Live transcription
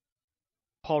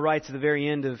Paul writes at the very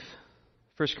end of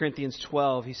 1 Corinthians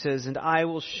 12, he says, "And I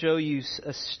will show you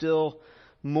a still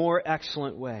more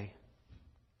excellent way.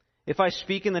 If I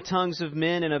speak in the tongues of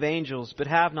men and of angels, but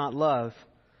have not love,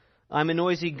 I am a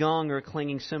noisy gong or a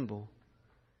clanging cymbal.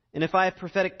 And if I have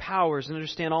prophetic powers and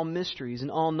understand all mysteries and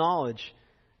all knowledge,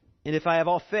 and if I have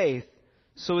all faith,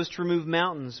 so as to remove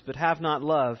mountains, but have not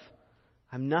love,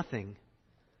 I'm nothing.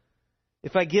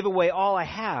 If I give away all I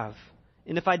have,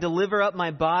 and if I deliver up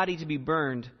my body to be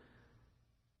burned,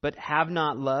 but have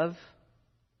not love,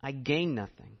 I gain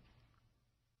nothing.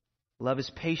 Love is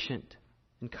patient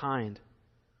and kind.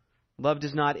 Love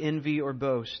does not envy or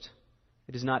boast.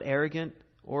 It is not arrogant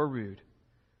or rude.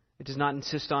 It does not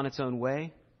insist on its own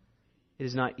way. It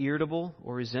is not irritable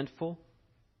or resentful.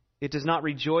 It does not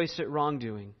rejoice at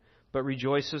wrongdoing, but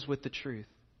rejoices with the truth.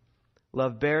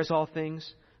 Love bears all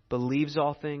things, believes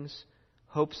all things,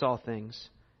 hopes all things,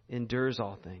 endures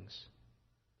all things.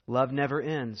 Love never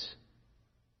ends.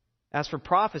 As for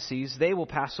prophecies, they will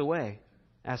pass away.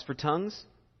 As for tongues,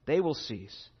 they will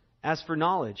cease. As for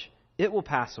knowledge, it will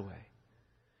pass away.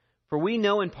 For we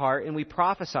know in part and we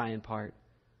prophesy in part.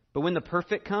 But when the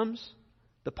perfect comes,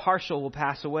 the partial will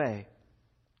pass away.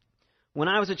 When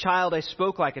I was a child, I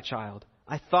spoke like a child.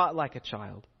 I thought like a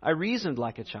child. I reasoned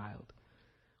like a child.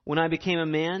 When I became a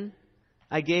man,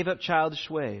 I gave up childish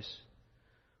ways.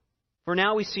 For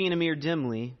now we see in a mirror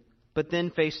dimly, but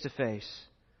then face to face.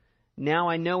 Now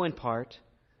I know in part,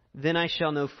 then I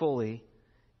shall know fully,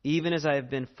 even as I have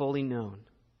been fully known.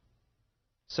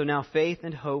 So now faith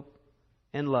and hope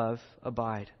and love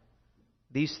abide.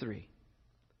 These three.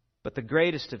 But the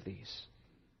greatest of these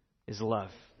is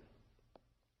love."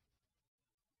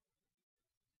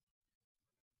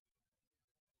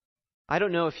 I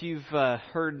don't know if you've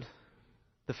heard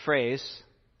the phrase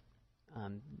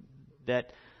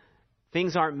that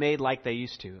things aren't made like they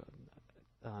used to.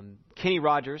 Kenny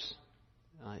Rogers,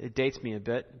 it dates me a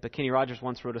bit, but Kenny Rogers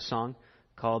once wrote a song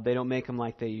called "They Don't Make Them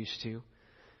Like They Used To."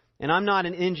 And I'm not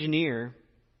an engineer,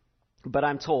 but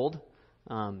I'm told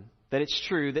that it's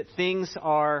true that things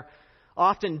are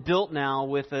often built now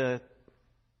with a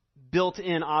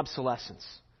built-in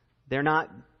obsolescence. They're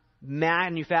not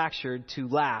manufactured to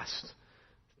last.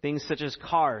 Things such as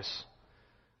cars,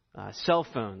 cell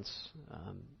phones,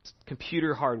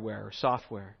 computer hardware or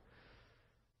software.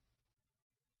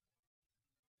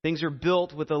 Things are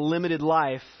built with a limited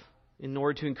life in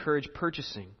order to encourage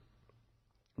purchasing.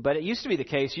 But it used to be the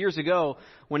case years ago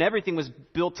when everything was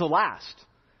built to last.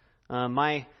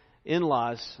 My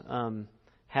in-laws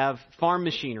have farm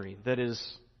machinery that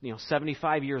is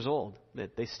 75 years old,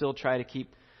 that they still try to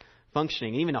keep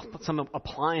functioning. Even some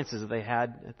appliances that they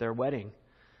had at their wedding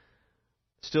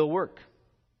still work.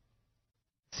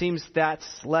 Seems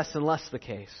that's less and less the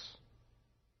case.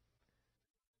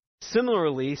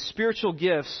 Similarly, spiritual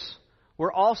gifts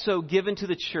were also given to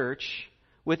the church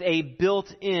with a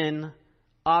built-in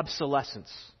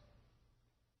obsolescence.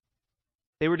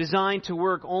 They were designed to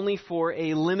work only for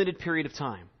a limited period of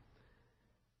time.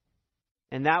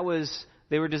 And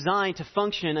they were designed to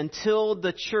function until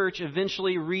the church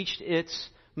eventually reached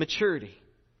its maturity.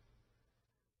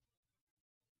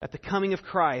 At the coming of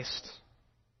Christ,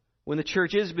 when the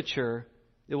church is mature,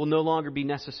 it will no longer be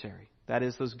necessary. That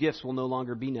is, those gifts will no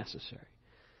longer be necessary.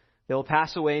 They will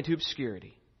pass away into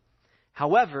obscurity.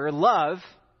 However, love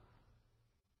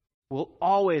will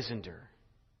always endure.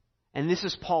 And this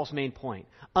is Paul's main point.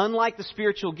 Unlike the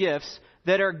spiritual gifts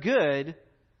that are good,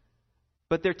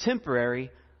 but they're temporary,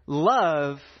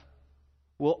 love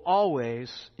will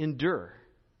always endure.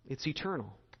 It's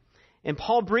eternal. And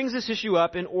Paul brings this issue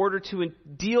up in order to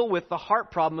deal with the heart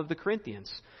problem of the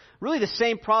Corinthians. Really the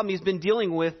same problem he's been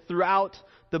dealing with throughout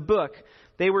the book.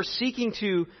 They were seeking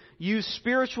to use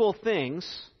spiritual things,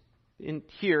 in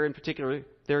particular,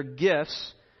 their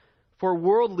gifts, for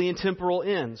worldly and temporal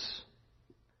ends.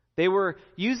 They were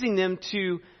using them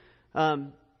to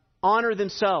honor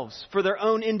themselves for their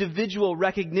own individual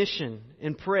recognition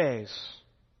and praise,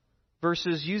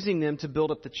 versus using them to build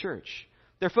up the church.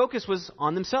 Their focus was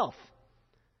on themselves.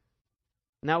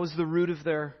 And that was the root of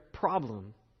their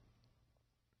problem.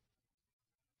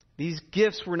 These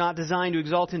gifts were not designed to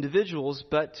exalt individuals,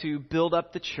 but to build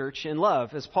up the church in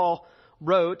love. As Paul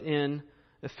wrote in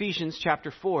Ephesians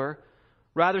chapter 4,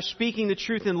 "Rather, speaking the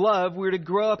truth in love, we are to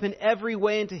grow up in every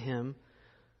way into Him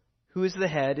who is the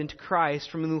head, into Christ,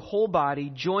 from whom the whole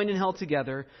body, joined and held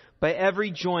together by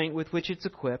every joint with which it's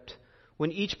equipped,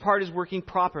 when each part is working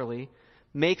properly,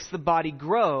 makes the body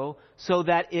grow so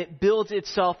that it builds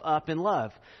itself up in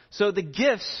love." So the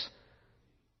gifts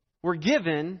were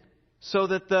given so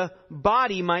that the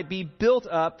body might be built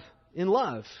up in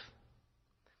love.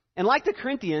 And like the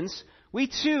Corinthians, we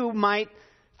too might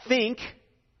think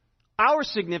our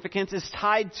significance is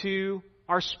tied to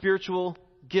our spiritual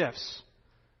gifts.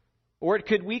 Or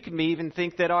we could even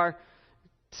think that our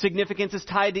significance is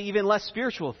tied to even less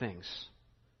spiritual things.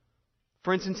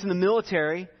 For instance, in the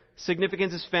military,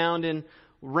 significance is found in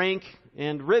rank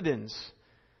and ribbons.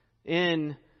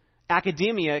 In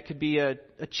academia, it could be a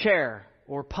chair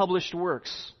or published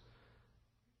works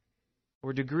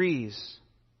or degrees.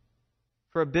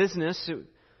 For a business,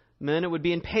 it would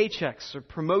be in paychecks or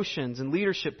promotions and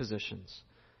leadership positions.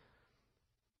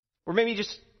 Or maybe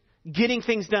just getting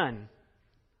things done.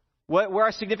 Where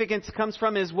our significance comes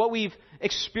from is what we've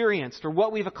experienced or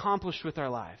what we've accomplished with our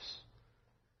lives.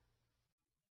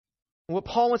 And what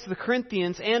Paul wants the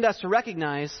Corinthians and us to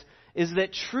recognize is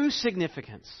that true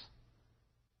significance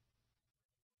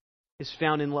is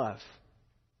found in love.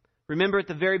 Remember at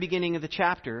the very beginning of the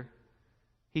chapter,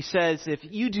 he says, if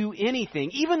you do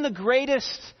anything, even the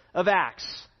greatest of acts,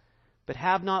 but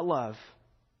have not love,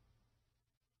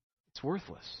 it's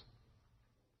worthless.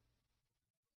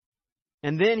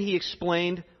 And then he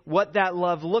explained what that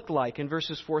love looked like in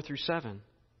verses 4 through 7.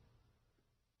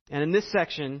 And in this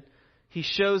section, he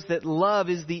shows that love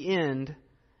is the end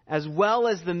as well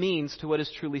as the means to what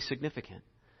is truly significant.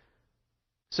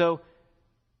 So,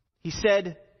 he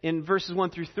said in verses 1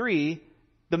 through 3,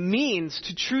 the means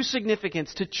to true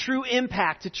significance, to true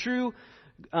impact, to true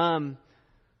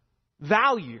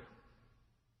value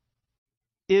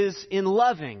is in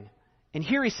loving. And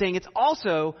here he's saying it's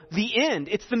also the end.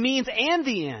 It's the means and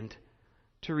the end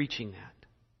to reaching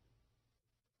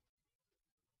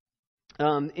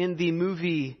that. In the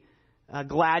movie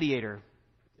Gladiator,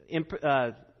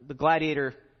 the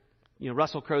Gladiator,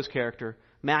 Russell Crowe's character,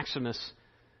 Maximus,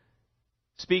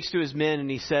 speaks to his men and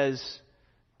he says,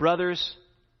 brothers,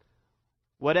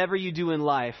 whatever you do in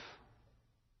life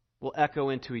will echo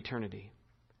into eternity.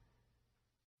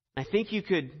 I think we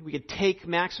could take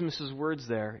Maximus's words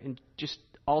there and just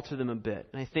alter them a bit.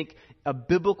 And I think a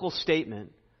biblical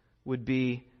statement would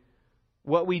be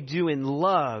what we do in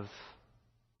love,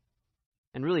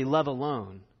 and really love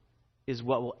alone, is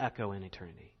what will echo in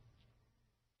eternity.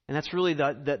 And that's really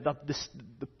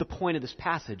the point of this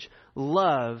passage.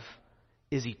 Love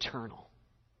is eternal,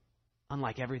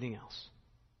 unlike everything else.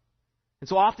 And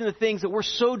so often the things that we're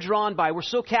so drawn by, we're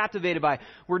so captivated by,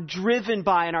 we're driven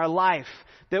by in our life,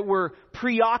 that we're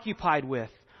preoccupied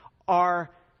with,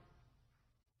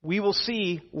 we will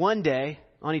see one day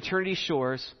on eternity's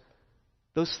shores,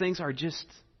 those things are just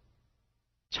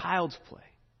child's play,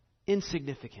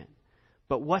 insignificant.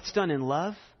 But what's done in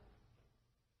love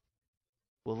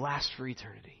will last for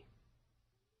eternity.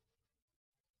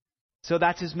 So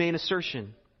that's his main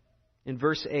assertion in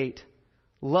verse 8.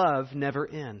 Love never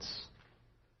ends.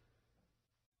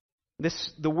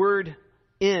 The word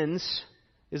ends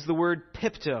is the word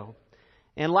pipto.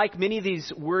 And like many of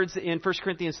these words in 1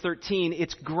 Corinthians 13,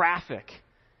 it's graphic.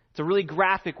 It's a really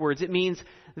graphic word. It means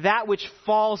that which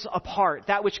falls apart,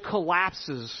 that which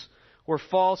collapses or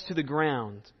falls to the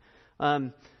ground.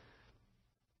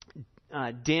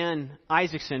 Dan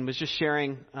Isaacson was just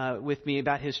sharing with me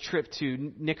about his trip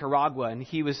to Nicaragua, and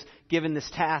he was given this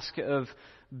task of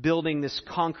building this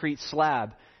concrete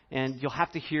slab. And you'll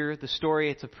have to hear the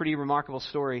story. It's a pretty remarkable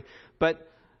story. But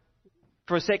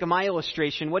for the sake of my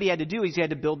illustration, what he had to do is he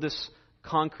had to build this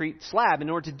concrete slab. In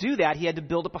order to do that, he had to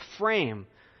build up a frame.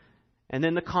 And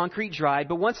then the concrete dried.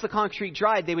 But once the concrete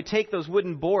dried, they would take those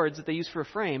wooden boards that they used for a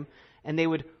frame, and they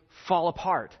would fall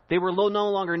apart. They were no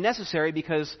longer necessary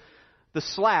because the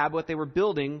slab, what they were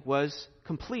building, was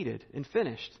completed and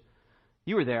finished.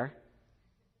 You were there.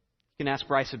 You can ask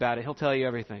Bryce about it. He'll tell you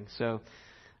everything.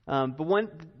 But when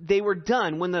they were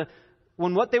done,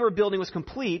 when what they were building was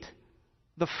complete,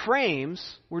 the frames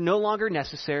were no longer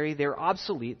necessary. They were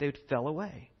obsolete. They fell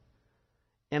away.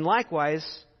 And likewise,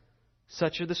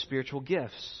 such are the spiritual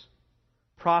gifts.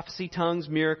 Prophecy, tongues,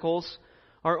 miracles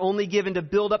are only given to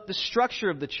build up the structure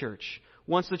of the church.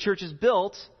 Once the church is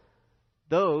built,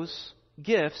 those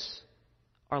gifts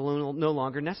are no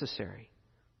longer necessary.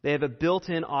 They have a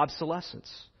built-in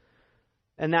obsolescence.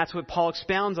 And that's what Paul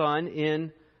expounds on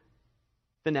in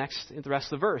the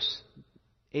rest of the verse,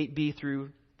 8b through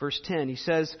verse 10. He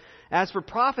says, as for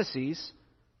prophecies,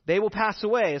 they will pass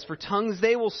away. As for tongues,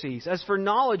 they will cease. As for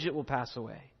knowledge, it will pass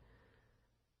away.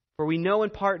 For we know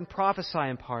in part and prophesy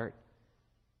in part.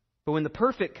 But when the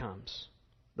perfect comes,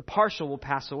 the partial will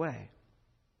pass away.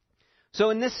 So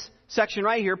in this section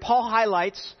right here, Paul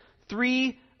highlights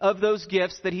 3 of those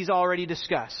gifts that he's already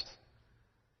discussed.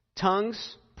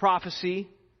 Tongues, prophecy,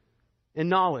 and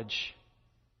knowledge.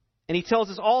 And he tells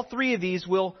us all 3 of these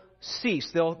will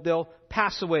cease. They'll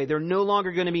pass away. They're no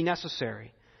longer going to be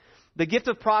necessary. The gift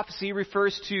of prophecy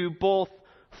refers to both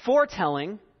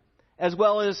foretelling as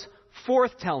well as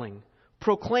forthtelling,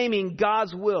 proclaiming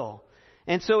God's will.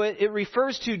 And so it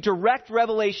refers to direct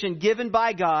revelation given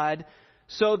by God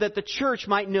so that the church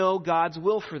might know God's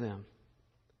will for them.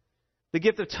 The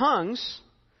gift of tongues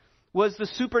was the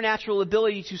supernatural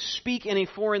ability to speak in a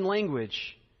foreign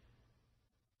language.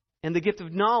 And the gift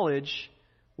of knowledge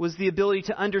was the ability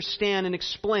to understand and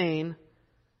explain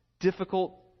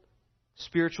difficult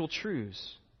spiritual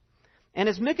truths. And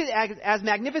as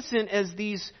magnificent as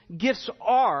these gifts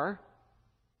are,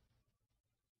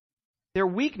 their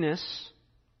weakness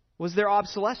was their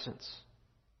obsolescence.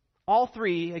 All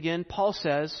three, again, Paul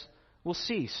says, will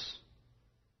cease.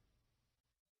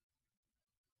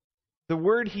 The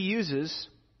word he uses,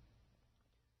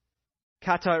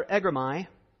 kataegramai,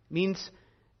 means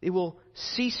they will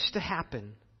cease to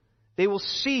happen. They will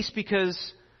cease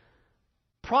because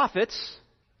prophets,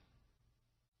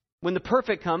 when the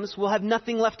perfect comes, will have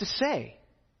nothing left to say.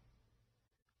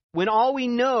 When all we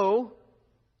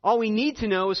need to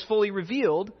know is fully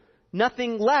revealed,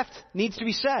 nothing left needs to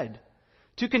be said.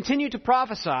 To continue to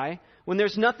prophesy when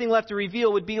there's nothing left to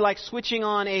reveal would be like switching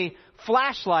on a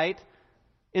flashlight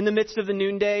in the midst of the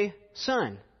noonday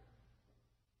sun.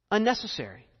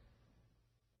 Unnecessary.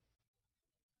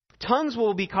 Tongues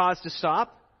will be caused to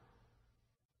stop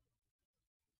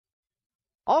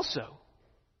also.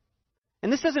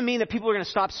 And this doesn't mean that people are going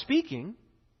to stop speaking.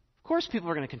 Of course people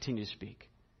are going to continue to speak.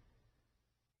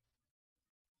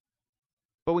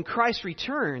 But when Christ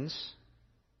returns,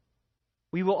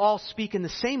 we will all speak in the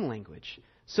same language.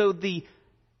 So the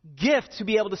gift to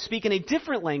be able to speak in a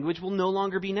different language will no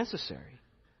longer be necessary.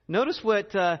 Notice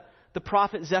what the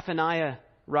prophet Zephaniah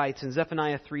writes in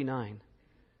Zephaniah 3:9.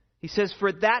 He says, "For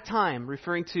at that time,"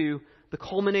 referring to the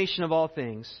culmination of all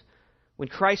things, when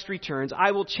Christ returns,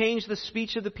 "I will change the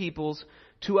speech of the peoples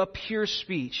to a pure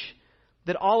speech,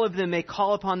 that all of them may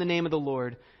call upon the name of the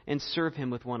Lord and serve Him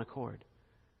with one accord."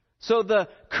 So the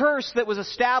curse that was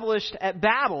established at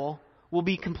Babel will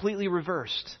be completely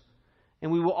reversed.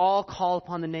 And we will all call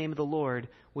upon the name of the Lord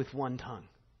with one tongue.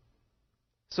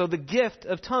 So the gift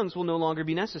of tongues will no longer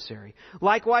be necessary.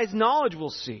 Likewise, knowledge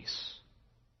will cease.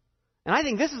 And I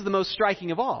think this is the most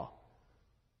striking of all.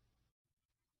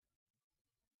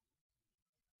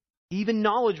 Even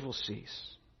knowledge will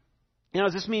cease.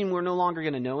 Does this mean we're no longer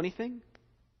going to know anything?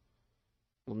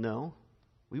 Well, no.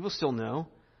 We will still know.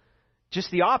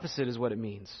 Just the opposite is what it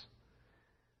means.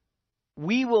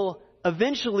 We will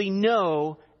eventually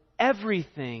know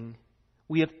everything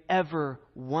we have ever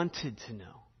wanted to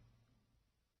know.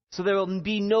 So there will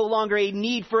be no longer a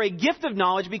need for a gift of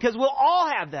knowledge because we'll all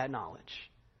have that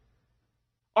knowledge.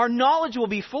 Our knowledge will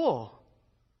be full.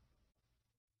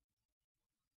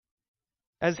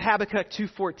 As Habakkuk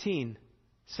 2:14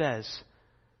 says,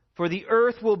 "For the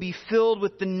earth will be filled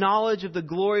with the knowledge of the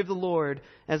glory of the Lord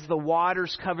as the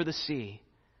waters cover the sea."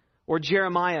 Or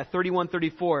Jeremiah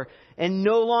 31:34, "And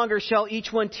no longer shall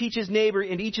each one teach his neighbor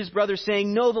and each his brother,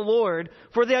 saying, 'Know the Lord,'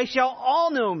 for they shall all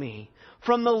know me,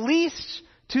 from the least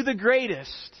to the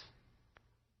greatest."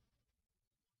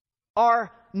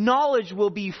 Our knowledge will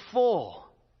be full.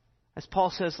 As Paul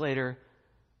says later,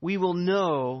 we will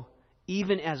know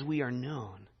even as we are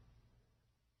known.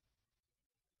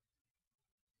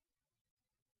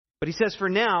 But he says, "For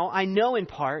now, I know in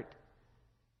part,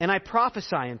 and I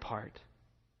prophesy in part."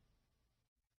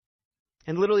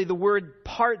 And literally the word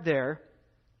 "part" there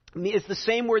is the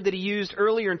same word that he used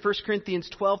earlier in 1 Corinthians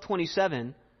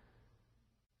 12:27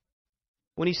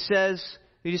 when he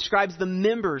describes the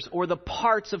members or the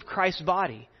parts of Christ's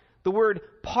body. The word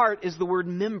 "part" is the word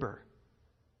 "member."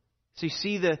 So you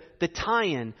see the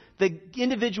tie-in. The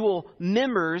individual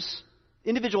members,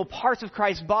 individual parts of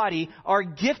Christ's body are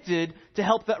gifted to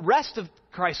help the rest of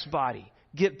Christ's body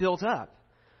get built up.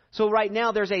 So right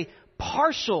now there's a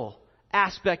partial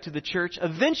aspect to the church.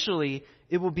 Eventually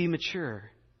it will be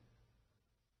mature.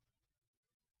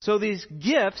 So these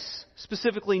gifts,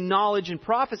 specifically knowledge and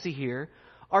prophecy here,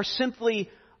 are simply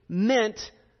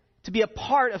meant to be a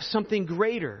part of something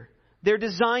greater. They're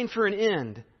designed for an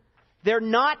end. They're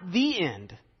not the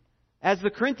end, as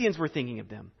the Corinthians were thinking of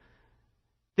them.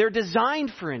 They're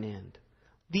designed for an end.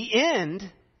 The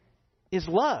end is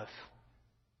love.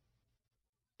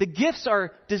 The gifts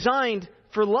are designed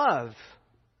for love,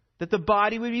 that the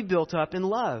body would be built up in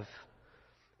love.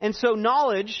 And so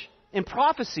knowledge and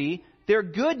prophecy, they're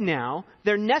good now,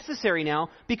 they're necessary now,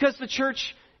 because the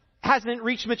church hasn't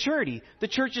reached maturity. The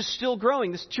church is still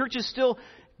growing. The church is still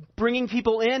bringing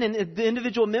people in, and the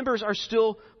individual members are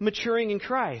still maturing in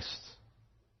Christ.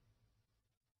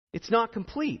 It's not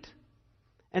complete.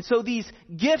 And so these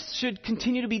gifts should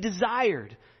continue to be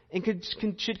desired and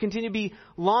should continue to be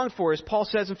longed for, as Paul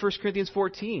says in 1 Corinthians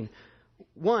 14.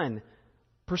 1,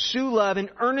 pursue love and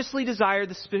earnestly desire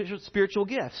the spiritual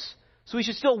gifts. So we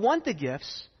should still want the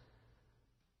gifts,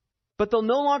 but they'll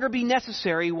no longer be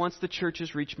necessary once the church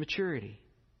has reached maturity.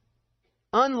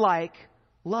 Unlike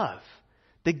love,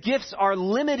 the gifts are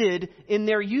limited in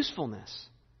their usefulness,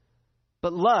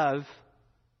 but love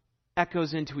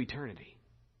echoes into eternity.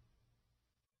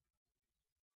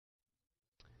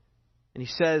 And he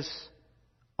says,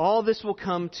 all this will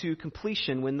come to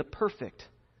completion when the perfect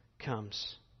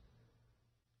comes.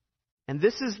 And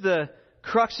this is the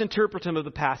crux interpretum of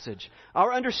the passage.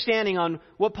 Our understanding on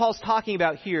what Paul's talking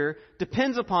about here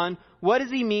depends upon what does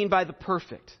he mean by the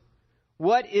perfect.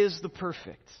 What is the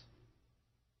perfect?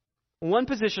 One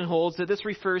position holds that this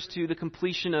refers to the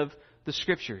completion of the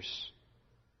Scriptures.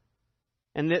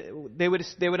 And they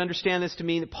would understand this to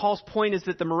mean that Paul's point is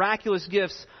that the miraculous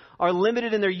gifts are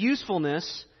limited in their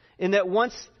usefulness, in that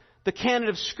once the canon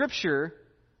of Scripture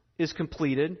is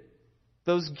completed,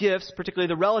 those gifts,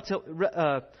 particularly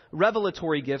the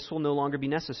revelatory gifts, will no longer be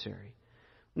necessary.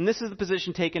 And this is the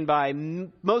position taken by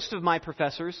most of my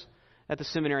professors at the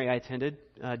seminary I attended,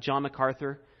 John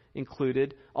MacArthur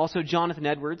included. Also Jonathan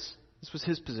Edwards, this was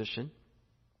his position.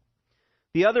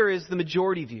 The other is the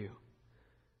majority view,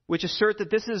 which assert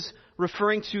that this is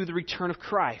referring to the return of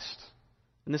Christ.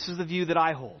 And this is the view that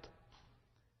I hold.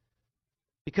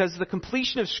 Because the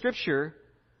completion of Scripture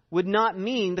would not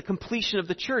mean the completion of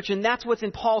the church. And that's what's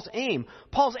in Paul's aim.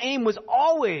 Paul's aim was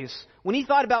always, when he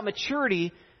thought about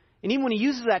maturity, and even when he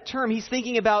uses that term, he's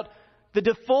thinking about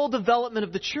the full development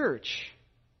of the church.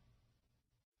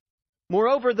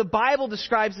 Moreover, the Bible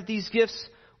describes that these gifts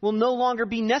will no longer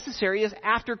be necessary as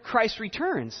after Christ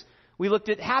returns. We looked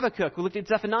at Habakkuk, we looked at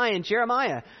Zephaniah and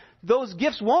Jeremiah. Those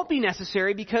gifts won't be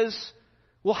necessary because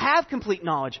we'll have complete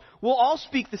knowledge. We'll all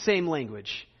speak the same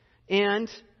language. And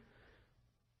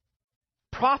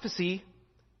prophecy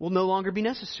will no longer be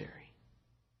necessary.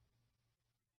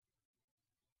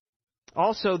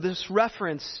 Also, this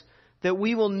reference that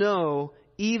we will know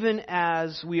even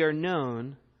as we are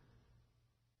known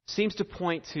seems to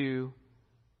point to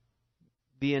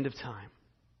the end of time.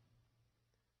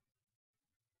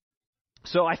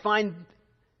 So I find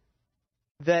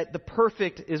that the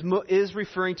perfect is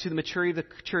referring to the maturity of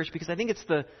the church because I think it's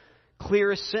the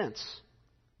clearest sense.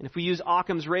 And if we use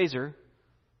Occam's razor,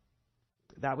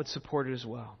 that would support it as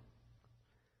well.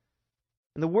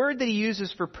 And the word that he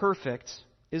uses for perfect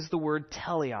is the word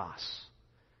teleos.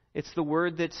 It's the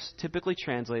word that's typically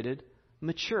translated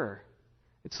mature.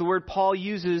 It's the word Paul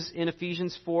uses in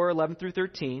Ephesians 4:11 through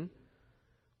 13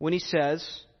 when he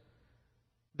says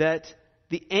that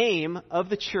the aim of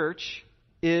the church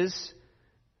is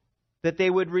that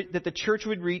the church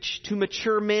would reach to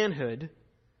mature manhood,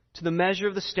 to the measure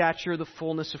of the stature of the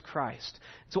fullness of Christ.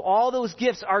 So all those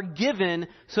gifts are given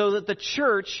so that the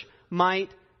church might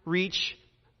reach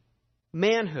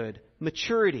manhood,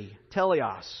 maturity,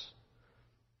 teleos.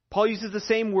 Paul uses the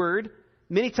same word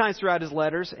many times throughout his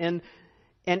letters, and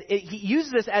he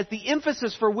uses this as the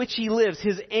emphasis for which he lives,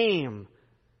 his aim.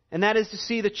 And that is to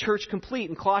see the church complete.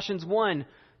 In Colossians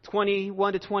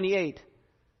 1:21 to 28,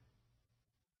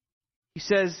 he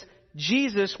says,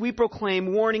 Jesus, we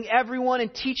proclaim, warning everyone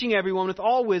and teaching everyone with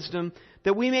all wisdom,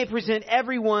 that we may present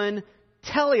everyone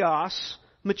teleos,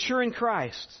 mature in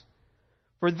Christ.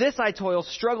 For this I toil,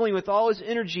 struggling with all his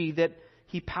energy that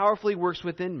he powerfully works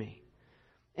within me.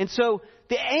 And so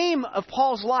the aim of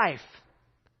Paul's life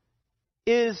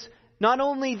is not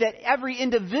only that every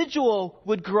individual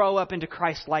would grow up into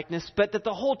Christ-likeness, but that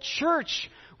the whole church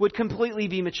would completely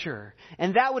be mature.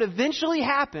 And that would eventually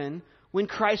happen when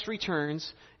Christ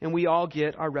returns and we all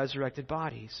get our resurrected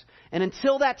bodies. And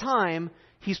until that time,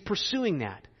 he's pursuing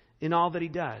that in all that he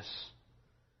does.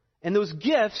 And those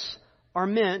gifts are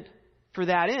meant for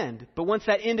that end. But once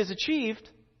that end is achieved,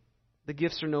 the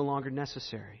gifts are no longer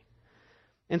necessary.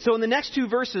 And so in the next two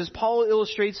verses, Paul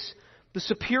illustrates the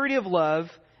superiority of love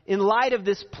in light of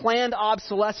this planned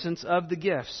obsolescence of the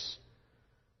gifts.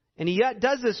 And he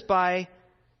does this by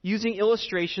using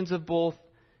illustrations of both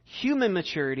human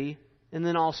maturity and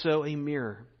then also a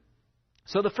mirror.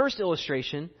 So the first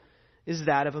illustration is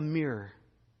that of a mirror.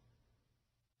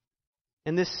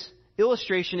 And this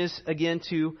illustration is, again,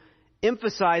 to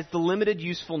emphasize the limited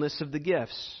usefulness of the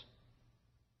gifts.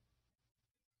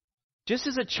 Just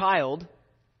as a child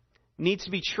needs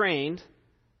to be trained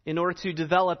in order to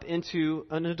develop into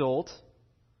an adult,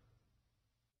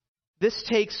 this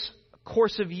takes a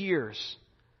course of years,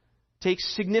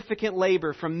 takes significant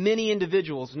labor from many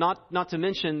individuals, not to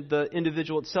mention the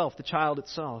individual itself, the child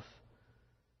itself.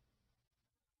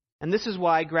 And this is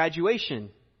why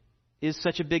graduation is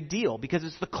such a big deal, because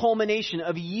it's the culmination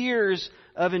of years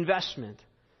of investment.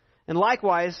 And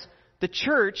likewise, the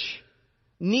church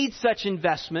needs such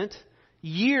investment,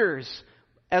 years,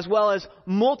 as well as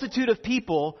multitude of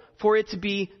people, for it to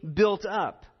be built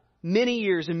up. Many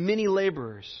years and many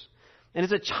laborers. And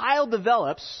as a child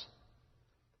develops,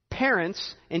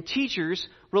 parents and teachers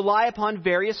rely upon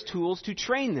various tools to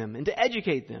train them and to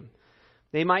educate them.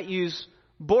 They might use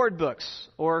board books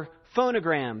or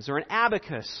phonograms or an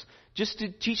abacus just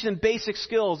to teach them basic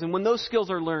skills. And when those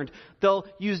skills are learned, they'll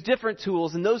use different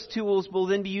tools, and those tools will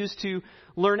then be used to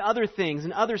learn other things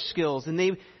and other skills.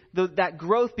 And that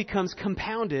growth becomes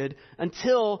compounded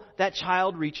until that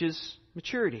child reaches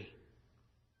maturity.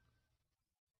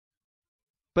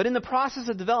 But in the process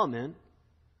of development,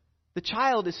 the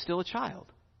child is still a child.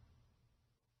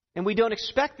 And we don't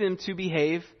expect them to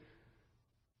behave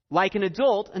like an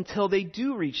adult until they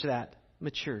do reach that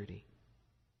maturity.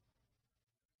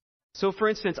 So, for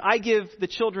instance, I give the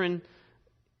children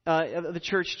of the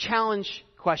church challenge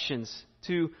questions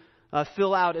to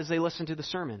fill out as they listen to the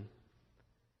sermon.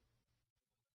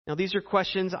 Now, these are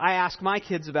questions I ask my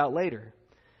kids about later.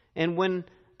 And when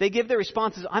they give their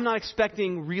responses, I'm not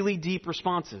expecting really deep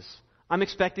responses. I'm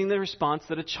expecting the response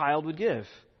that a child would give.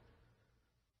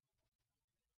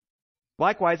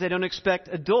 Likewise, I don't expect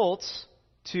adults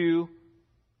to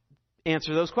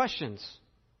answer those questions.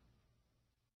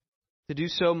 To do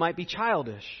so might be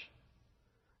childish.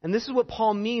 And this is what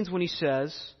Paul means when he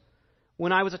says,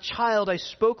 when I was a child, I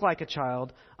spoke like a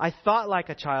child. I thought like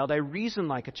a child. I reasoned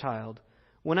like a child.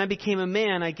 When I became a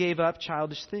man, I gave up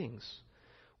childish things.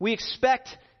 We expect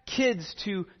kids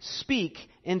to speak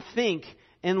and think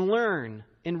and learn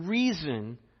and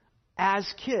reason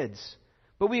as kids.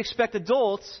 But we expect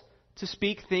adults to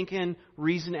speak, think, and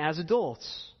reason as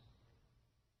adults.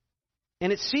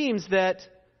 And it seems that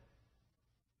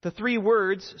the three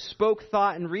words, spoke,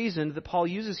 thought, and reasoned, that Paul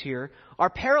uses here, are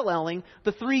paralleling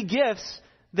the three gifts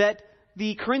that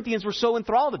the Corinthians were so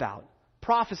enthralled about: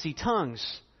 prophecy, tongues,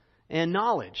 and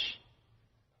knowledge.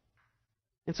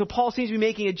 And so Paul seems to be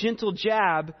making a gentle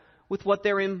jab with what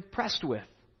they're impressed with.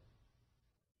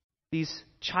 These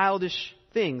childish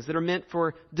things that are meant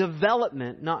for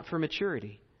development, not for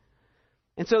maturity.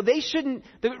 And so they shouldn't,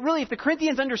 really, if the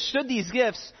Corinthians understood these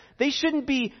gifts, they shouldn't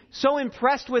be so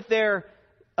impressed with their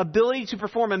ability to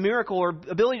perform a miracle or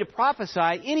ability to prophesy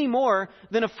any more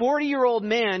than a 40-year-old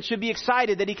man should be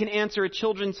excited that he can answer a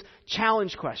children's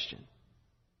challenge question.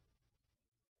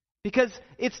 Because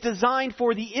it's designed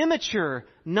for the immature,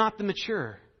 not the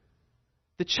mature.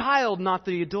 The child, not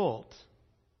the adult.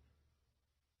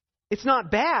 It's not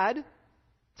bad.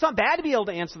 It's not bad to be able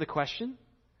to answer the question.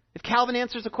 If Calvin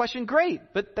answers the question, great.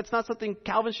 But that's not something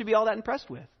Calvin should be all that impressed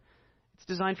with. It's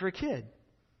designed for a kid.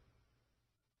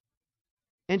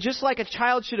 And just like a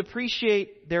child should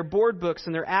appreciate their board books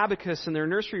and their abacus and their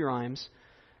nursery rhymes,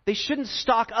 they shouldn't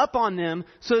stock up on them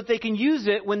so that they can use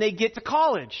it when they get to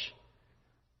college.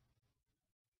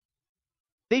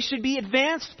 They should be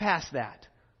advanced past that,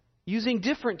 using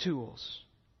different tools.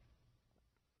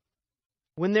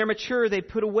 When they're mature, they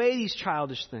put away these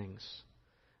childish things.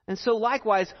 And so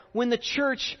likewise, when the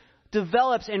church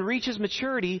develops and reaches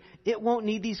maturity, it won't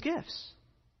need these gifts.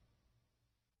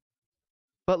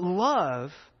 But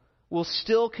love will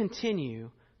still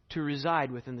continue to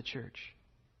reside within the church.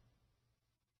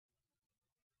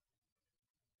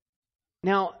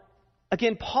 Now,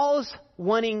 again, Paul is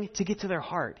wanting to get to their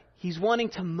heart. He's wanting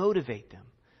to motivate them.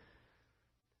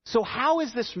 So how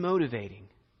is this motivating?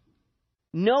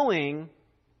 Knowing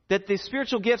that the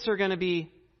spiritual gifts are going to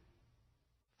be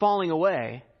falling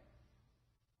away,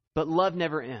 but love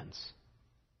never ends.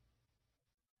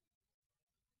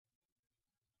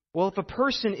 Well, if a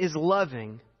person is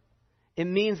loving, it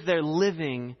means they're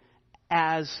living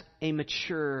as a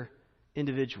mature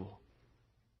individual.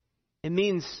 It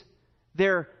means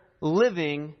they're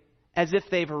living as if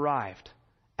they've arrived.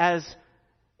 As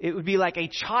it would be like a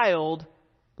child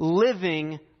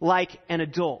living like an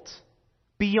adult,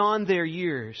 beyond their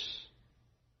years.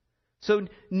 So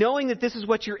knowing that this is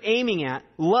what you're aiming at,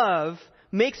 love,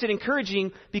 makes it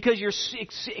encouraging because you're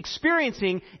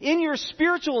experiencing in your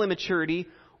spiritual immaturity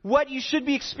what you should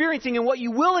be experiencing and what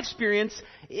you will experience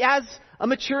as a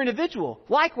mature individual.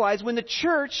 Likewise, when the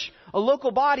church, a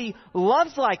local body,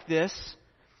 loves like this,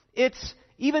 it's,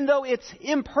 even though it's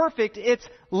imperfect, it's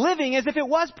living as if it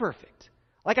was perfect.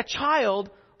 Like a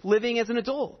child living as an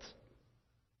adult.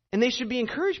 And they should be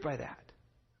encouraged by that.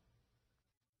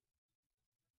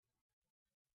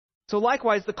 So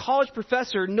likewise, the college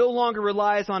professor no longer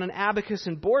relies on an abacus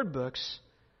and board books,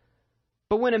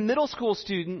 but when a middle school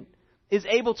student is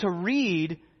able to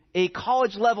read a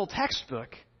college-level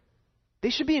textbook, They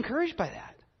should be encouraged by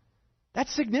that.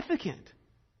 That's significant.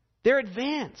 They're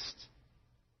advanced.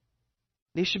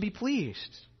 They should be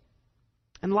pleased.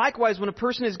 And likewise, when a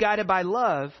person is guided by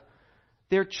love,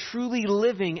 they're truly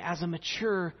living as a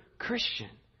mature Christian.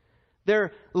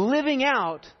 They're living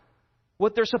out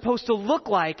what they're supposed to look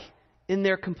like in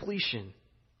their completion.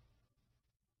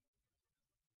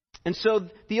 And so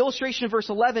the illustration of verse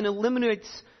 11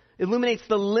 illuminates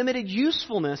the limited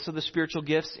usefulness of the spiritual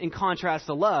gifts in contrast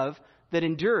to love that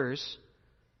endures.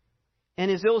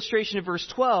 And his illustration of verse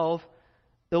 12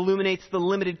 illuminates the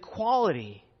limited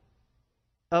quality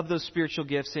of those spiritual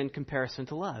gifts in comparison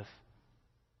to love.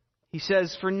 He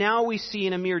says, "For now we see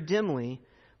in a mirror dimly,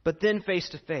 but then face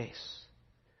to face.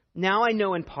 Now I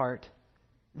know in part,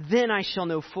 then I shall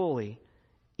know fully,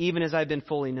 even as I've been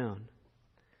fully known."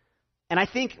 And I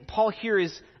think Paul here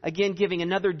is, again, giving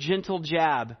another gentle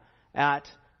jab at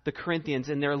the Corinthians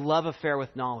and their love affair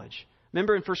with knowledge.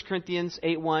 Remember in 1 Corinthians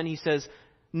 8:1, he says,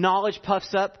 "Knowledge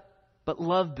puffs up, but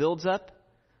love builds up."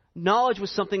 Knowledge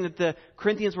was something that the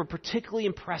Corinthians were particularly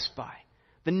impressed by.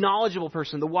 The knowledgeable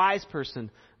person, the wise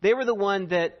person, they were the one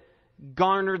that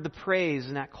garnered the praise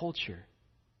in that culture.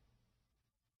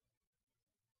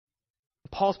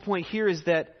 Paul's point here is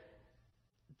that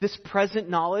this present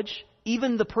knowledge,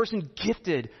 even the person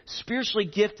gifted, spiritually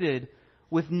gifted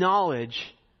with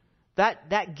knowledge,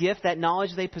 that gift, that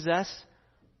knowledge they possess,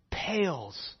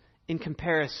 pales in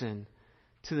comparison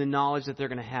to the knowledge that they're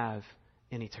going to have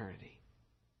in eternity.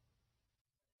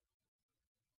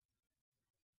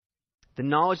 The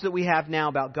knowledge that we have now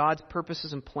about God's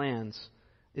purposes and plans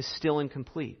is still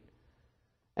incomplete.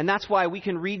 And that's why we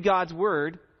can read God's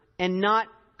Word and not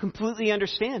completely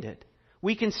understand it.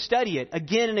 We can study it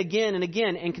again and again and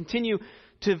again and continue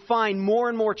to find more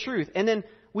and more truth. And then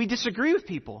we disagree with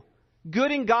people.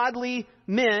 Good and godly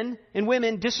men and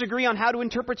women disagree on how to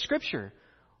interpret Scripture.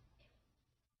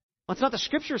 Well, it's not the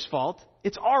Scripture's fault.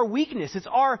 It's our weakness. It's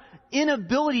our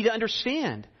inability to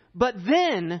understand. But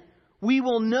then we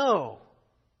will know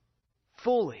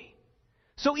fully.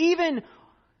 So even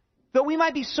though we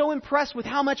might be so impressed with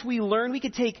how much we learn, we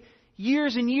could take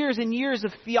years and years and years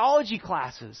of theology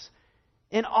classes,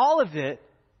 and all of it,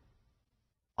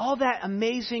 all that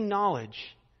amazing knowledge,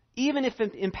 even if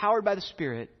empowered by the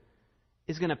Spirit,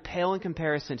 is going to pale in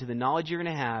comparison to the knowledge you're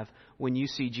going to have when you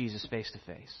see Jesus face to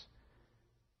face.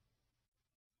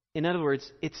 In other words,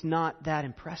 it's not that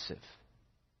impressive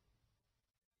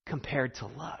compared to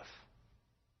love,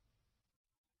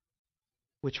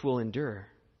 which will endure.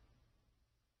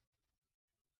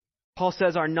 Paul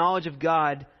says our knowledge of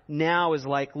God now is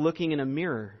like looking in a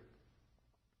mirror.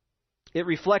 It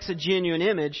reflects a genuine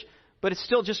image, but it's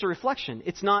still just a reflection.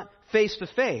 It's not face to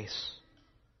face.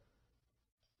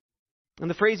 And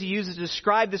the phrase he uses to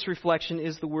describe this reflection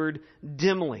is the word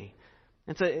dimly.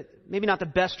 It's maybe not the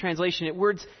best translation.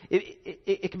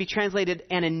 It can be translated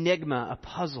an enigma, a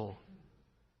puzzle.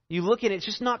 You look at it, it's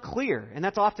just not clear. And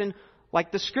that's often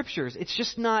like the Scriptures. It's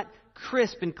just not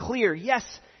crisp and clear. Yes,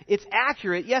 it's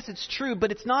accurate. Yes, it's true.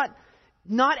 But it's not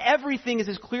everything is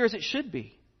as clear as it should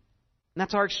be. And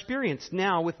that's our experience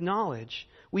now with knowledge.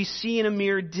 We see in a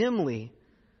mirror dimly.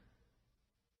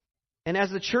 And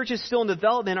as the church is still in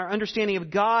development, our understanding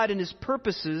of God and His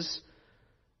purposes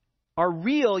are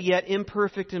real yet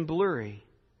imperfect and blurry.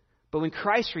 But when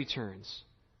Christ returns,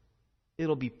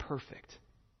 it'll be perfect.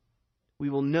 We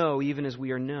will know even as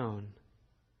we are known.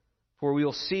 For we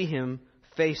will see Him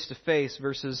face to face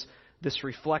versus this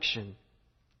reflection.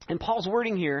 And Paul's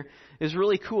wording here is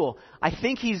really cool. I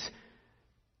think he's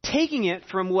taking it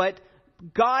from what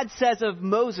God says of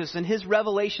Moses and His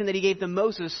revelation that He gave to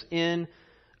Moses in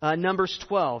Numbers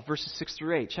 12, verses 6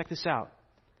 through 8. Check this out.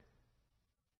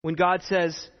 When God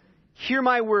says, "Hear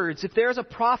my words. If there is a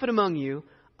prophet among you,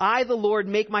 I, the Lord,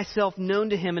 make myself known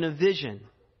to him in a vision.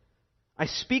 I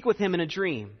speak with him in a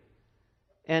dream."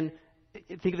 And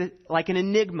think of it like an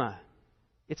enigma.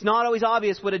 It's not always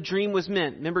obvious what a dream was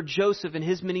meant. Remember Joseph and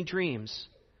his many dreams.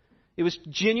 It was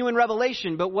genuine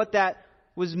revelation, but what that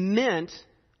was meant,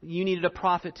 you needed a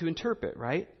prophet to interpret,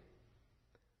 right?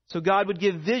 So God would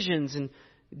give visions and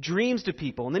dreams to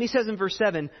people. And then He says in verse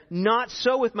 7, "Not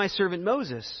so with my servant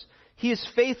Moses. He is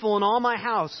faithful in all my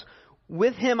house.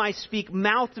 With him I speak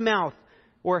mouth to mouth,"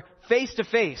 or face to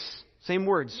face. Same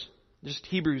words. Just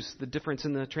Hebrews, the difference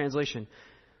in the translation.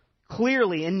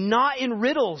 "Clearly and not in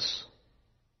riddles.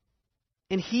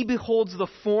 And he beholds the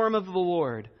form of the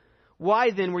Lord.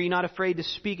 Why then were you not afraid to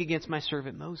speak against my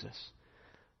servant Moses?"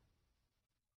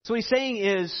 So what he's saying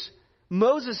is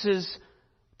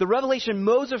the revelation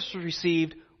Moses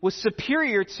received was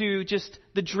superior to just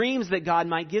the dreams that God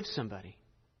might give somebody.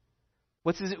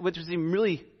 What's even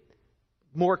really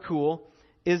more cool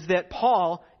is that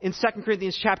Paul, in 2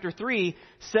 Corinthians chapter 3,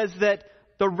 says that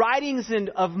the writings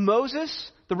of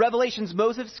Moses, the revelations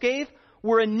Moses gave,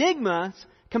 were enigmas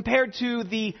compared to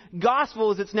the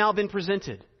gospel as it's now been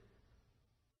presented.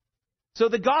 So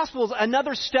the gospel is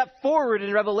another step forward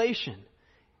in revelation.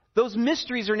 Those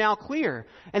mysteries are now clear.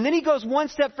 And then he goes one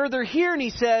step further here and he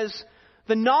says,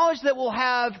 the knowledge that we'll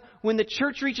have when the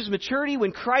church reaches maturity,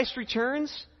 when Christ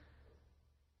returns,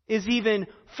 is even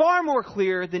far more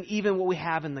clear than even what we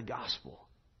have in the gospel.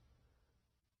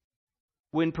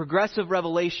 When progressive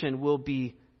revelation will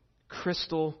be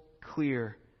crystal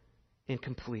clear and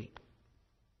complete.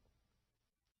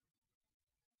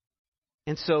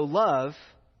 And so love,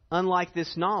 unlike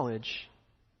this knowledge,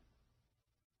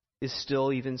 is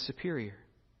still even superior.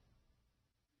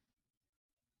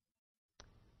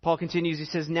 Paul continues, he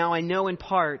says, now I know in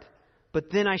part,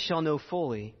 but then I shall know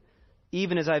fully,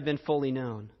 even as I've been fully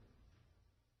known.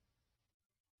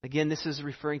 Again, this is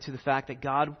referring to the fact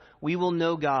that we will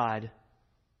know God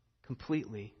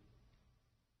completely,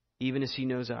 even as He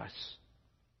knows us.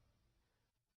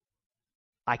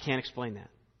 I can't explain that.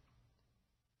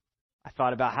 I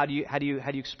thought about how do you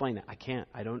explain that? I can't.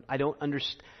 I don't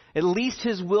understand. At least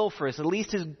His will for us, at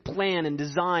least His plan and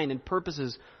design and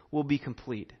purposes will be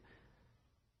complete.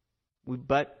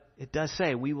 But it does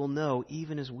say we will know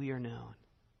even as we are known.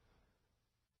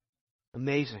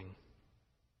 Amazing.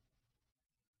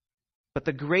 But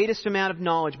the greatest amount of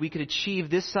knowledge we could achieve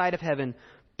this side of heaven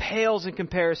pales in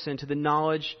comparison to the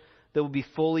knowledge that will be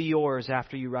fully yours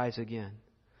after you rise again.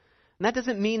 And that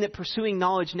doesn't mean that pursuing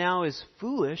knowledge now is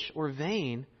foolish or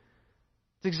vain.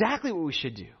 It's exactly what we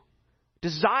should do.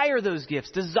 Desire those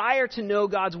gifts. Desire to know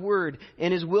God's Word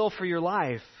and His will for your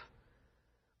life.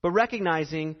 But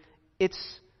recognizing it's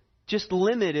just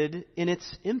limited in its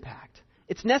impact.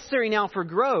 It's necessary now for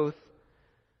growth,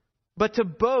 but to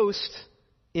boast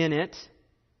in it,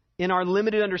 in our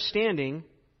limited understanding,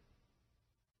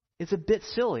 it's a bit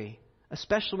silly,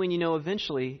 especially when you know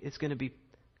eventually it's going to be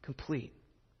complete.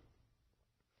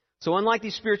 So unlike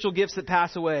these spiritual gifts that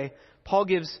pass away, Paul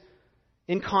gives,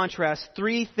 in contrast,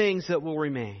 3 things that will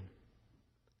remain.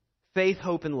 Faith,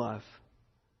 hope, and love.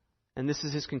 And this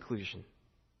is his conclusion.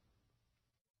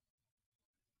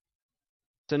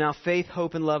 So now faith,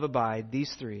 hope, and love abide,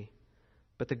 these 3.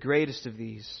 But the greatest of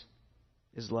these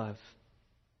is love.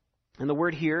 And the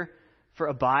word here for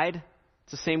abide,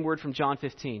 it's the same word from John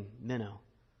 15, meno.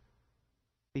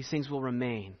 These things will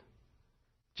remain.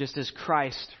 Just as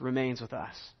Christ remains with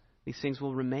us. These things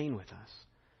will remain with us.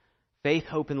 Faith,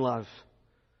 hope, and love.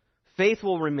 Faith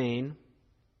will remain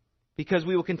because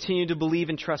we will continue to believe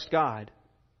and trust God.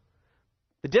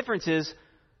 The difference is,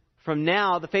 from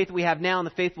now, the faith we have now and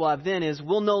the faith we'll have then is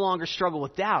we'll no longer struggle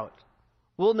with doubt.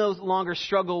 We'll no longer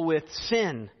struggle with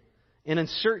sin and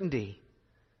uncertainty.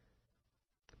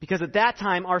 Because at that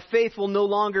time, our faith will no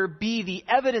longer be the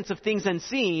evidence of things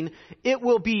unseen. It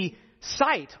will be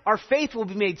sight. Our faith will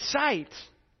be made sight.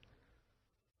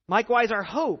 Likewise, our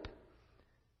hope.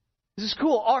 This is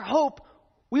cool. Our hope,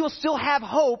 we will still have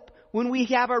hope when we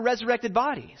have our resurrected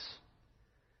bodies.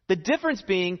 The difference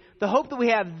being, the hope that we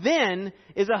have then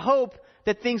is a hope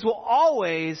that things will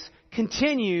always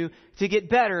continue to get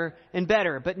better and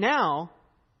better. But now,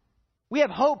 we have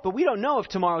hope, but we don't know if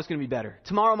tomorrow is going to be better.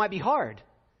 Tomorrow might be hard.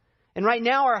 And right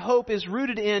now, our hope is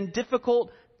rooted in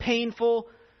difficult, painful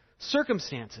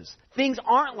circumstances. Things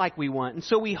aren't like we want. And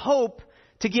so we hope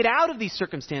to get out of these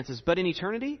circumstances. But in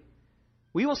eternity,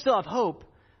 we will still have hope,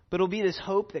 but it'll be this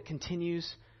hope that continues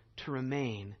to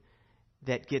remain,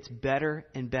 that gets better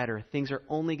and better. Things are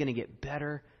only going to get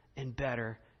better and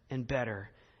better and better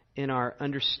in our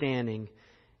understanding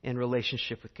and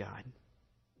relationship with God.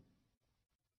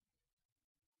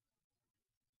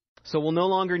 So we'll no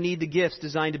longer need the gifts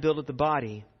designed to build up the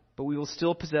body, but we will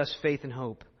still possess faith and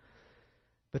hope.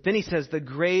 But then he says the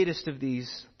greatest of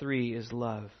these 3 is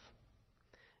love.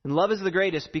 And love is the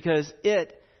greatest because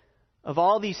it, of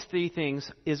all these 3 things,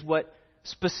 is what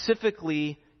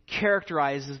specifically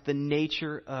characterizes the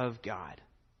nature of God.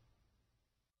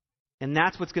 And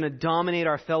that's what's going to dominate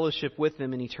our fellowship with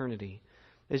Him in eternity.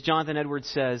 As Jonathan Edwards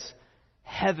says,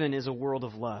 heaven is a world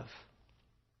of love.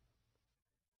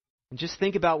 And just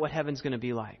think about what heaven's going to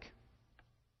be like.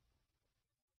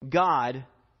 God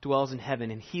dwells in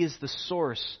heaven, and He is the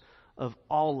source of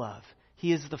all love.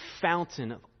 He is the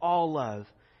fountain of all love,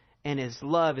 and His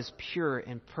love is pure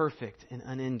and perfect and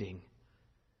unending.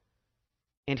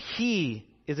 And He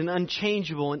is an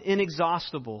unchangeable and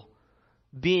inexhaustible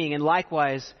being, and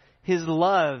likewise, His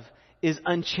love is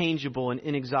unchangeable and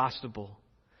inexhaustible.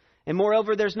 And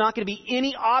moreover, there's not going to be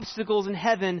any obstacles in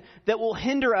heaven that will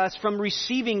hinder us from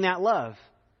receiving that love.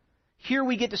 Here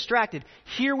we get distracted.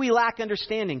 Here we lack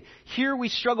understanding. Here we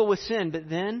struggle with sin. But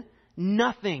then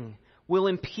nothing will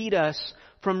impede us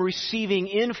from receiving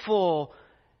in full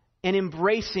and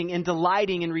embracing and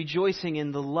delighting and rejoicing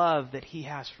in the love that He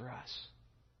has for us.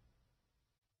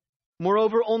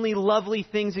 Moreover, only lovely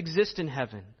things exist in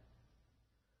heaven.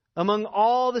 Among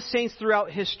all the saints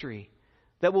throughout history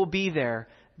that will be there,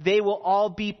 they will all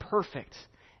be perfect.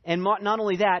 And not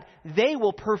only that, they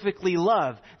will perfectly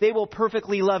love. They will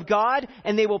perfectly love God,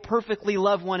 and they will perfectly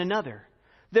love one another.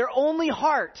 Their only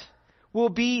heart will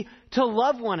be to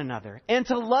love one another and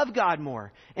to love God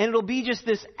more. And it'll be just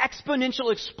this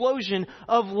exponential explosion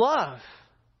of love.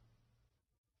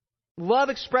 Love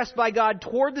expressed by God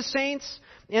toward the saints,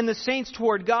 and the saints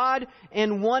toward God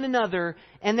and one another.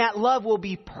 And that love will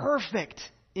be perfect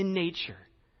in nature.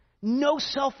 No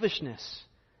selfishness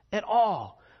at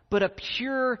all, but a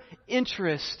pure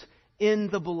interest in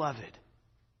the beloved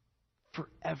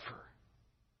forever.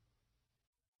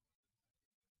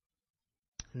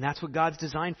 And that's what God's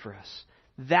designed for us.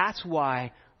 That's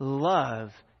why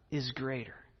love is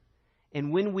greater.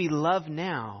 And when we love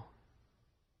now,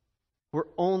 you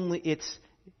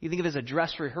think of it as a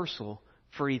dress rehearsal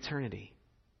for eternity.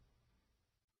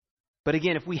 But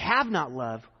again, if we have not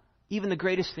love, even the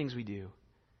greatest things we do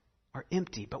are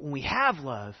empty. But when we have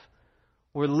love,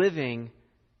 we're living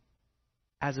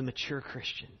as a mature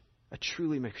Christian, a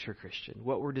truly mature Christian,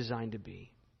 what we're designed to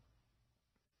be.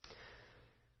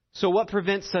 So what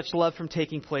prevents such love from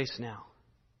taking place now?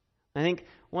 I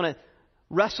want to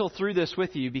wrestle through this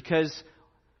with you because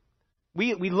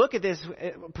we look at this,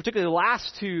 particularly the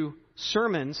last two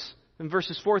sermons in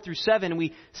verses 4 through 7, and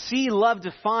we see love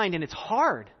defined, and it's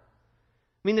hard.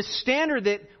 I mean, the standard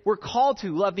that we're called to,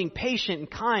 love being patient and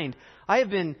kind, I have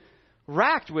been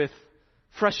racked with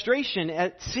frustration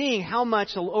at seeing how much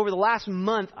over the last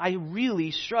month I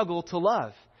really struggle to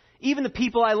love. Even the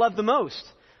people I love the most.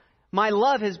 My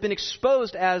love has been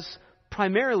exposed as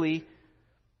primarily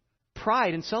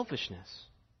pride and selfishness.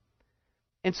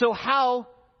 And so how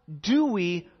do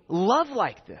we love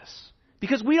like this?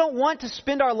 Because we don't want to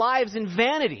spend our lives in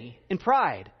vanity and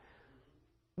pride.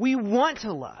 We want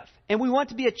to love. And we want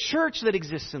to be a church that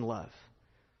exists in love.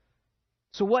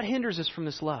 So what hinders us from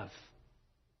this love?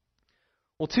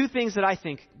 Well, two things that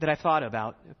I've thought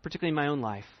about, particularly in my own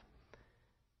life,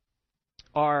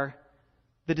 are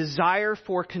the desire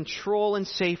for control and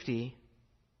safety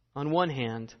on one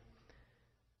hand,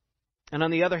 and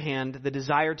on the other hand, the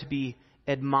desire to be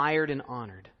admired and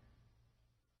honored.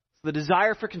 So the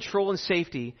desire for control and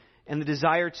safety and the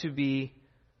desire to be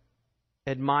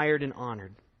admired and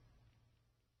honored.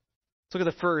 Let's look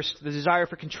at the first, the desire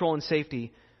for control and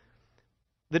safety.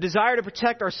 The desire to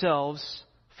protect ourselves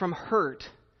from hurt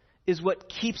is what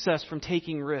keeps us from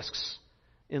taking risks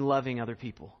in loving other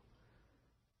people.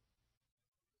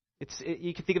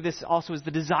 You can think of this also as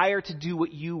the desire to do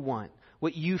what you want,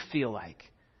 what you feel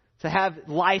like, to have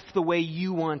life the way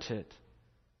you want it.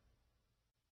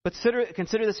 But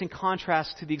consider this in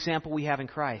contrast to the example we have in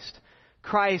Christ.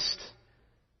 Christ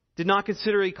did not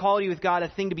consider equality with God a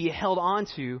thing to be held on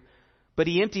to, but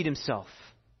He emptied Himself,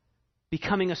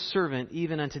 becoming a servant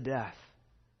even unto death.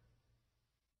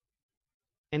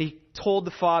 And He told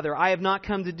the Father, I have not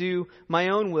come to do my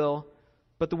own will,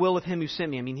 but the will of Him who sent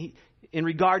me. I mean, in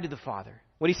regard to the Father,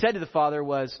 what He said to the Father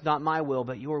was, not my will,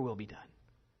 but your will be done.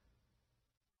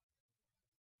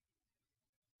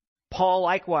 Paul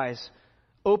likewise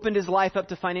opened his life up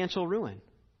to financial ruin,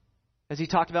 as he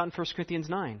talked about in 1 Corinthians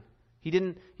 9. He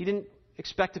didn't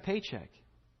expect a paycheck.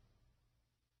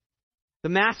 The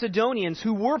Macedonians,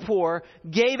 who were poor,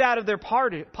 gave out of their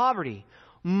poverty.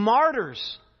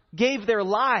 Martyrs gave their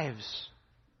lives.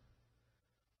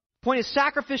 Point is,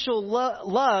 sacrificial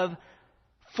love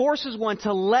forces one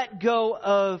to let go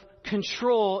of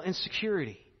control and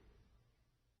security.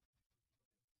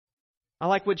 I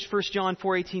like what 1 John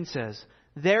 4:18 says.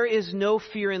 There is no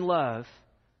fear in love,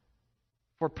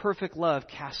 for perfect love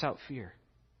casts out fear.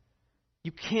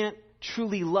 You can't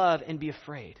truly love and be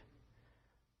afraid.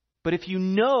 But if you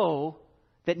know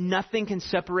that nothing can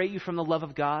separate you from the love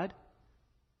of God,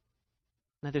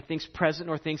 neither things present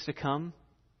nor things to come,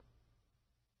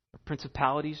 nor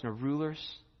principalities nor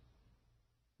rulers,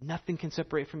 nothing can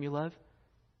separate from your love.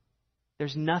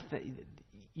 There's nothing.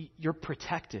 You're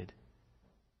protected.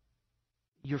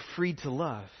 You're freed to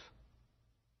love.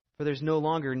 For there's no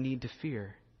longer need to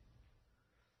fear.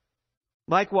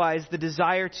 Likewise, the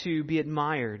desire to be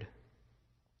admired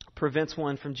prevents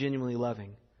one from genuinely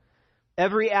loving.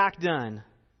 Every act done,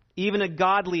 even a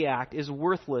godly act, is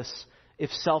worthless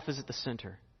if self is at the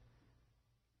center.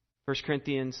 1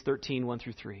 Corinthians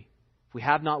 13:1-3. If we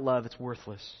have not love, it's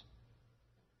worthless.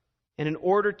 And in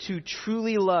order to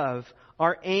truly love,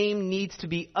 our aim needs to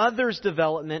be others'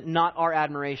 development, not our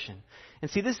admiration. And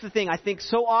see, this is the thing. I think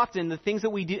so often the things that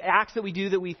we do, acts that we do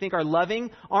that we think are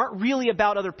loving, aren't really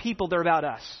about other people. They're about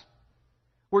us.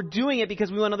 We're doing it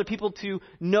because we want other people to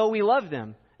know we love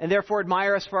them and therefore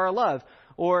admire us for our love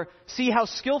or see how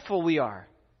skillful we are.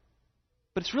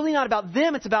 But it's really not about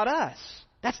them. It's about us.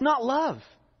 That's not love.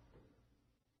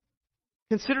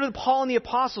 Consider Paul and the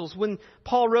apostles. When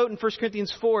Paul wrote in 1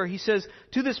 Corinthians 4, he says,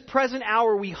 "To this present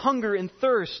hour we hunger and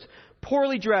thirst,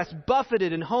 poorly dressed,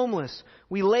 buffeted, and homeless.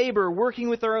 We labor, working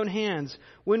with our own hands.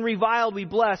 When reviled, we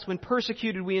bless. When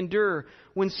persecuted, we endure.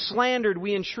 When slandered,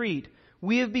 we entreat.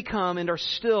 We have become and are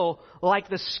still like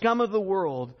the scum of the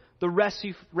world, the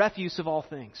refuse of all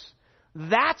things."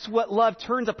 That's what love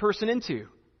turns a person into.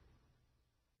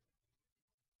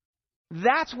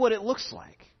 That's what it looks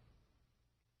like.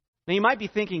 Now you might be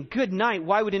thinking, good night,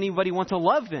 why would anybody want to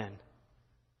love then?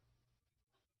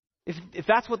 If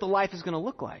that's what the life is going to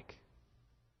look like.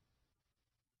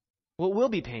 Well, it will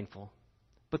be painful.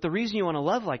 But the reason you want to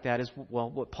love like that is, well,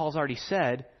 what Paul's already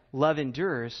said, love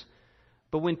endures.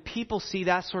 But when people see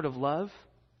that sort of love,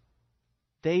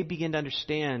 they begin to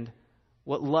understand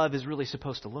what love is really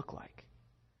supposed to look like.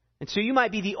 And so you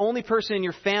might be the only person in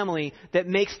your family that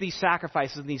makes these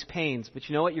sacrifices and these pains. But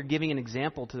you know what? You're giving an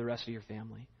example to the rest of your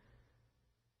family.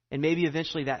 And maybe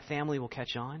eventually that family will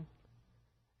catch on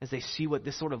as they see what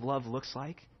this sort of love looks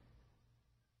like.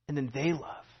 And then they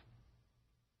love.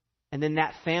 And then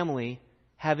that family,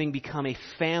 having become a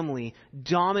family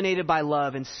dominated by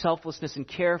love and selflessness and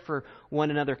care for one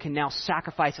another, can now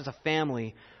sacrifice as a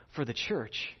family for the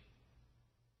church.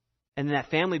 And then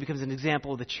that family becomes an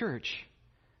example of the church.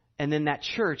 And then that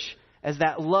church, as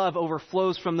that love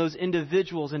overflows from those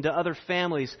individuals into other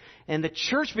families, and the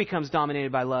church becomes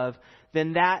dominated by love,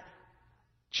 then that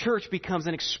church becomes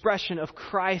an expression of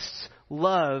Christ's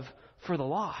love for the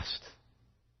lost.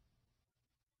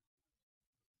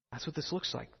 That's what this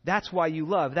looks like. That's why you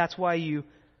love. That's why you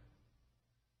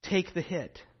take the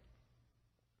hit.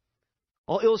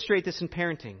 I'll illustrate this in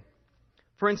parenting.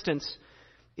 For instance,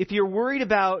 if you're worried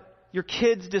about your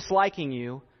kids disliking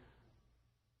you,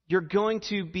 you're going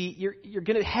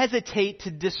to hesitate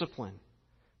to discipline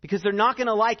because they're not going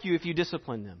to like you if you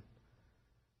discipline them.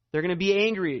 They're going to be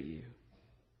angry at you.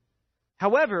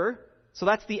 However, so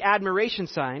that's the admiration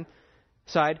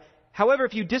side. However,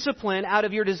 if you discipline out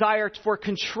of your desire for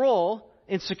control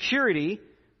and security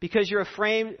because you're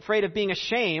afraid of being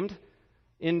ashamed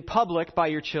in public by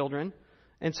your children,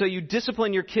 and so you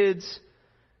discipline your kids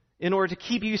in order to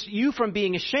keep you from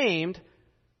being ashamed,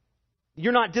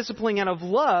 you're not disciplining out of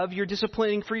love, you're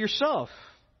disciplining for yourself.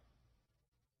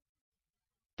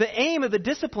 The aim of the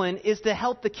discipline is to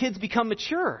help the kids become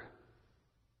mature.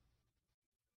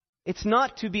 It's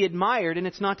not to be admired and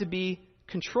it's not to be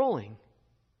controlling.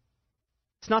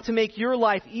 It's not to make your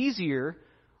life easier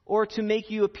or to make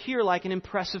you appear like an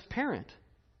impressive parent.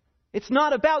 It's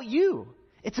not about you.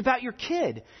 It's about your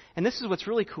kid. And this is what's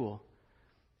really cool.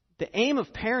 The aim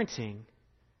of parenting,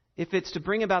 if it's to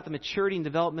bring about the maturity and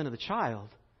development of the child,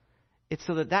 it's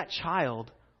so that that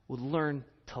child would learn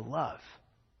to love.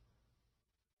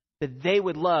 That they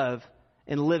would love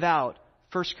and live out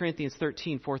 1 Corinthians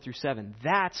 13, 4 through 7.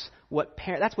 That's what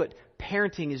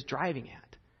parenting is driving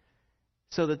at.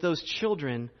 So that those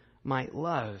children might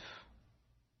love.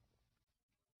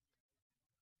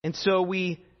 And so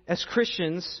we, as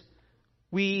Christians,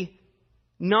 we,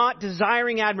 not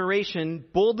desiring admiration,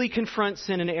 boldly confront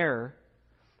sin and error,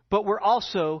 but we're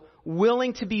also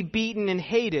willing to be beaten and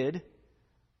hated,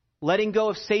 letting go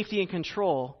of safety and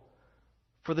control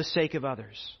for the sake of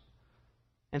others.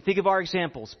 And think of our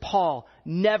examples. Paul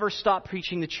never stopped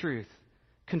preaching the truth,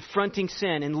 confronting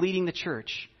sin and leading the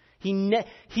church.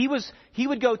 He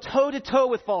would go toe-to-toe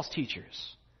with false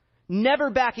teachers, never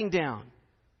backing down.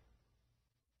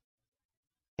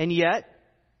 And yet,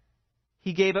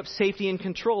 he gave up safety and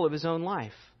control of his own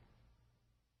life.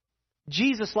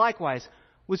 Jesus, likewise,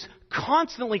 was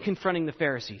constantly confronting the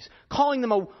Pharisees, calling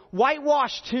them a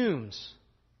whitewashed tombs,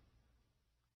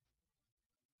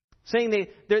 saying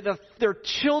they're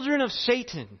children of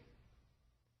Satan.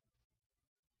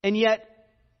 And yet,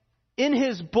 in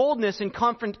his boldness in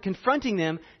confronting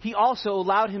them, he also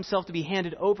allowed himself to be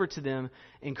handed over to them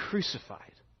and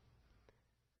crucified.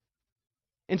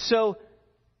 And so,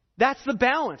 that's the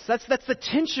balance. That's the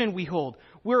tension we hold.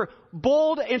 We're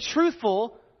bold and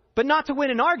truthful, but not to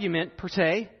win an argument, per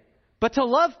se, but to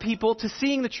love people to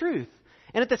seeing the truth.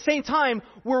 And at the same time,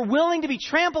 we're willing to be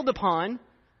trampled upon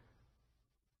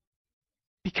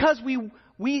because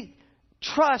we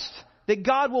trust that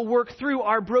God will work through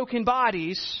our broken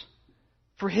bodies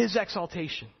for His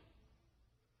exaltation.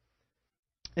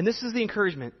 And this is the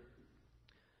encouragement.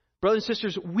 Brothers and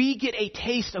sisters, we get a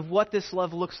taste of what this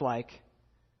love looks like,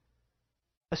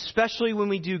 especially when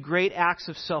we do great acts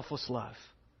of selfless love.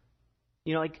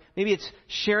 You know, like maybe it's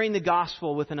sharing the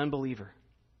gospel with an unbeliever,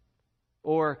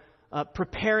 or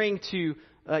preparing to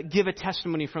give a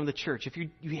testimony from the church. If you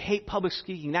hate public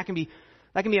speaking, that can be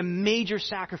a major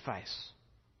sacrifice.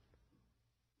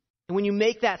 And when you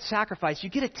make that sacrifice, you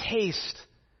get a taste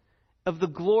of the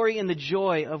glory and the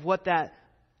joy of what that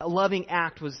loving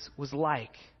act was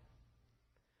like.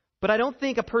 But I don't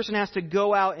think a person has to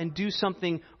go out and do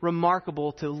something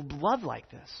remarkable to love like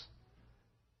this.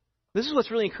 This is what's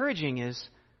really encouraging is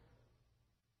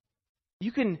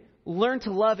you can learn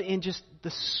to love in just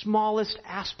the smallest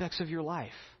aspects of your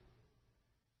life.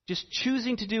 Just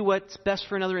choosing to do what's best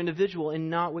for another individual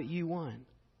and not what you want.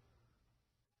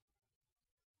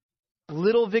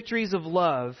 Little victories of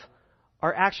love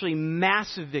are actually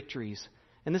massive victories.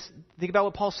 And think about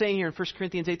what Paul's saying here in 1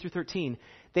 Corinthians 8 through 13.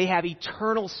 They have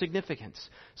eternal significance.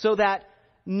 So that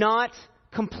not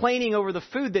complaining over the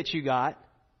food that you got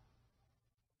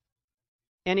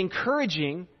and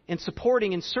encouraging and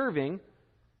supporting and serving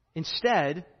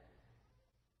instead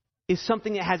is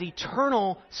something that has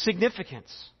eternal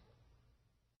significance.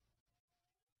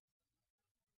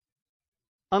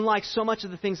 Unlike so much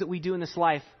of the things that we do in this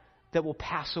life that will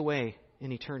pass away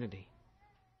in eternity.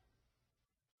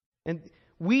 And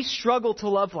we struggle to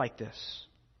love like this.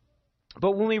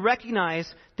 But when we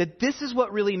recognize that this is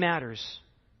what really matters,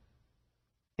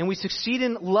 and we succeed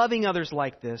in loving others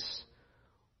like this,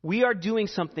 we are doing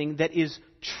something that is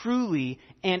truly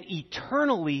and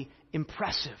eternally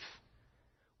impressive.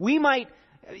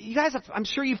 I'm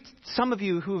sure some of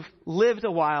you who've lived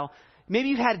a while, maybe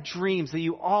you've had dreams that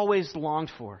you always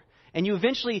longed for. And you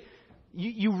eventually,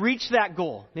 you reached that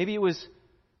goal. Maybe it was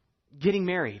getting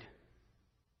married.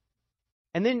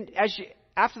 And then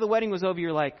after the wedding was over,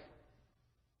 you're like,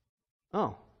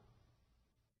 oh,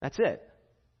 that's it.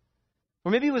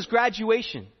 Or maybe it was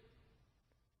graduation.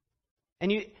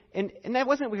 And that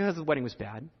wasn't because the wedding was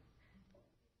bad.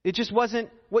 It just wasn't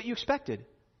what you expected.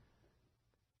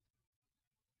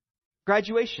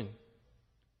 Graduation.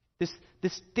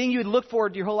 This thing you had looked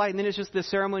forward to your whole life, and then it's just the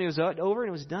ceremony was over and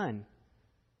it was done.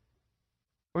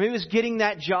 Or maybe it was getting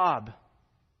that job,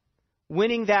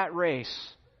 winning that race,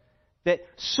 that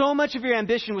so much of your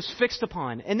ambition was fixed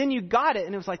upon. And then you got it,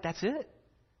 and it was like, that's it.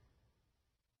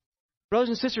 Brothers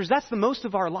and sisters, that's the most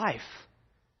of our life.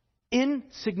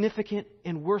 Insignificant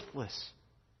and worthless.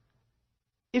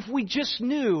 If we just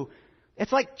knew,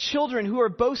 it's like children who are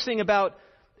boasting about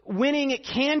winning at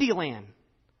Candyland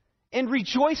and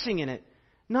rejoicing in it,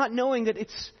 not knowing that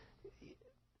it's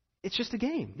just a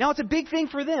game. Now, it's a big thing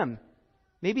for them.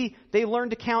 Maybe they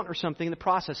learned to count or something in the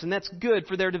process, and that's good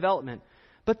for their development.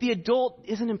 But the adult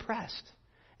isn't impressed.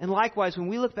 And likewise, when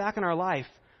we look back on our life,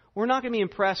 we're not going to be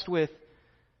impressed with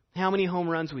how many home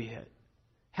runs we hit,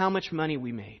 how much money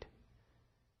we made,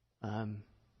 how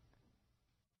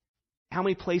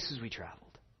many places we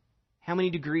traveled, how many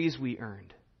degrees we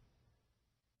earned.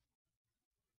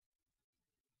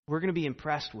 We're going to be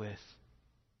impressed with,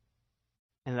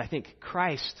 and I think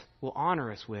Christ will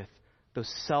honor us with,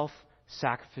 those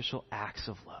self-sacrificial acts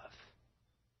of love.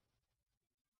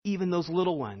 Even those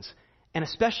little ones, and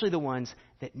especially the ones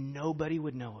that nobody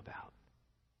would know about.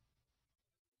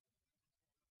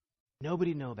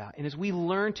 Nobody know about. And as we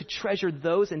learn to treasure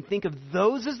those and think of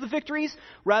those as the victories,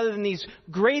 rather than these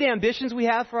great ambitions we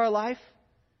have for our life,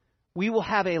 we will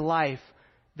have a life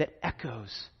that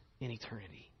echoes in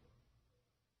eternity.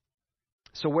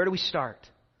 So where do we start?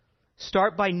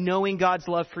 Start by knowing God's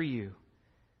love for you.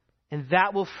 And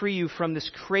that will free you from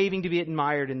this craving to be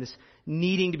admired and this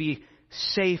needing to be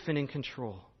safe and in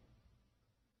control.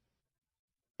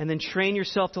 And then train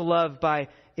yourself to love by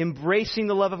embracing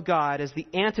the love of God as the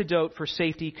antidote for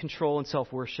safety, control, and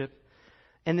self-worship.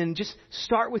 And then just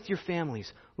start with your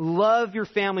families. Love your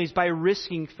families by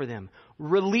risking for them,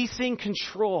 releasing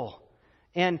control,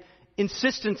 and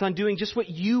insistence on doing just what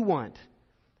you want.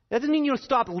 That doesn't mean you don't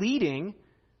stop leading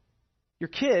your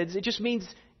kids. It just means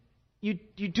you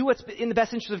do what's in the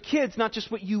best interest of kids, not just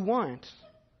what you want.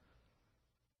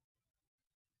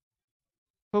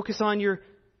 Focus on your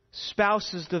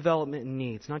spouse's development and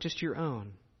needs, not just your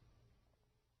own.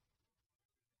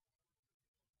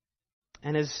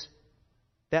 And as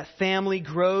that family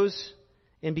grows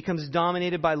and becomes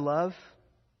dominated by love,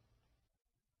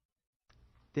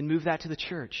 then move that to the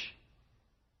church.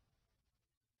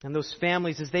 And those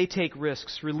families, as they take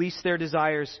risks, release their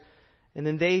desires, and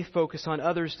then they focus on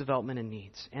others' development and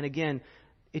needs. And again,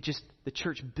 the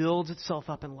church builds itself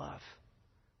up in love,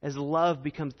 as love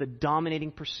becomes the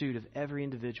dominating pursuit of every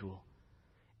individual.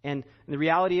 And the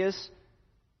reality is,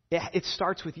 it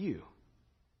starts with you.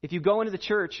 If you go into the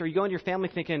church or you go into your family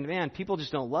thinking, man, people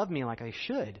just don't love me like I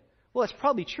should. Well, that's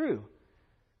probably true.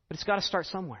 But it's got to start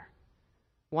somewhere.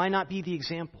 Why not be the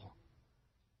example?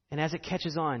 And as it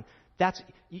catches on,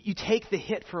 you take the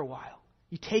hit for a while.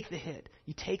 You take the hit.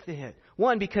 You take the hit.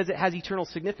 One, because it has eternal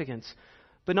significance.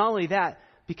 But not only that,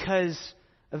 because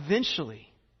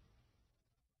eventually,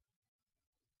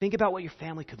 think about what your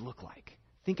family could look like.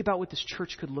 Think about what this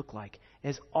church could look like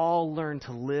as all learn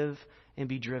to live and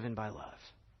be driven by love.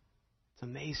 It's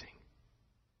amazing.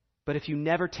 But if you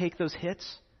never take those hits,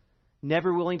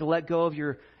 never willing to let go of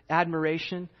your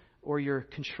admiration or your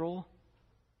control,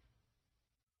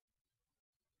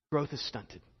 growth is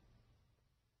stunted.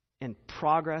 And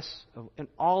progress and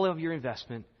all of your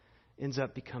investment ends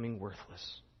up becoming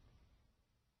worthless.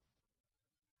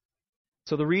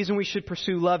 So the reason we should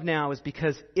pursue love now is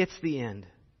because it's the end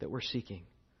that we're seeking.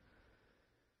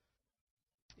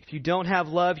 If you don't have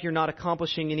love, you're not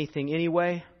accomplishing anything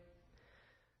anyway.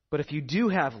 But if you do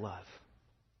have love,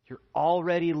 you're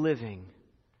already living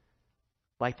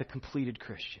like the completed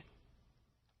Christian.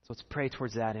 So let's pray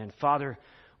towards that end. Father,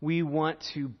 we want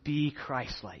to be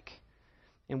Christ-like.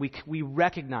 And we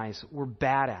recognize we're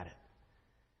bad at it.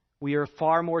 We are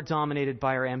far more dominated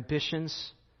by our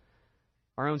ambitions,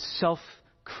 our own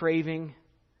self-craving,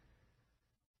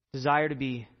 desire to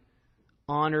be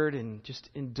honored and just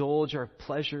indulge our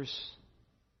pleasures.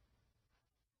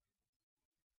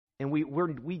 And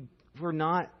we're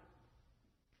not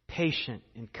patient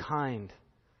and kind.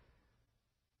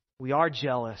 We are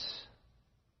jealous.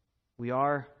 We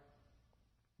are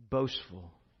boastful.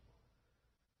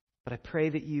 But I pray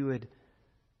that you would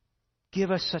give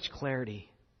us such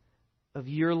clarity of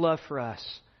your love for us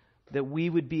that we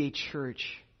would be a church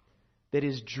that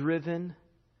is driven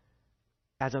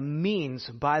as a means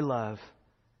by love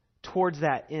towards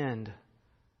that end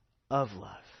of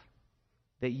love,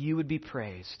 that you would be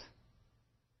praised.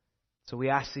 So we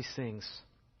ask these things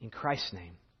in Christ's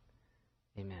name.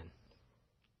 Amen.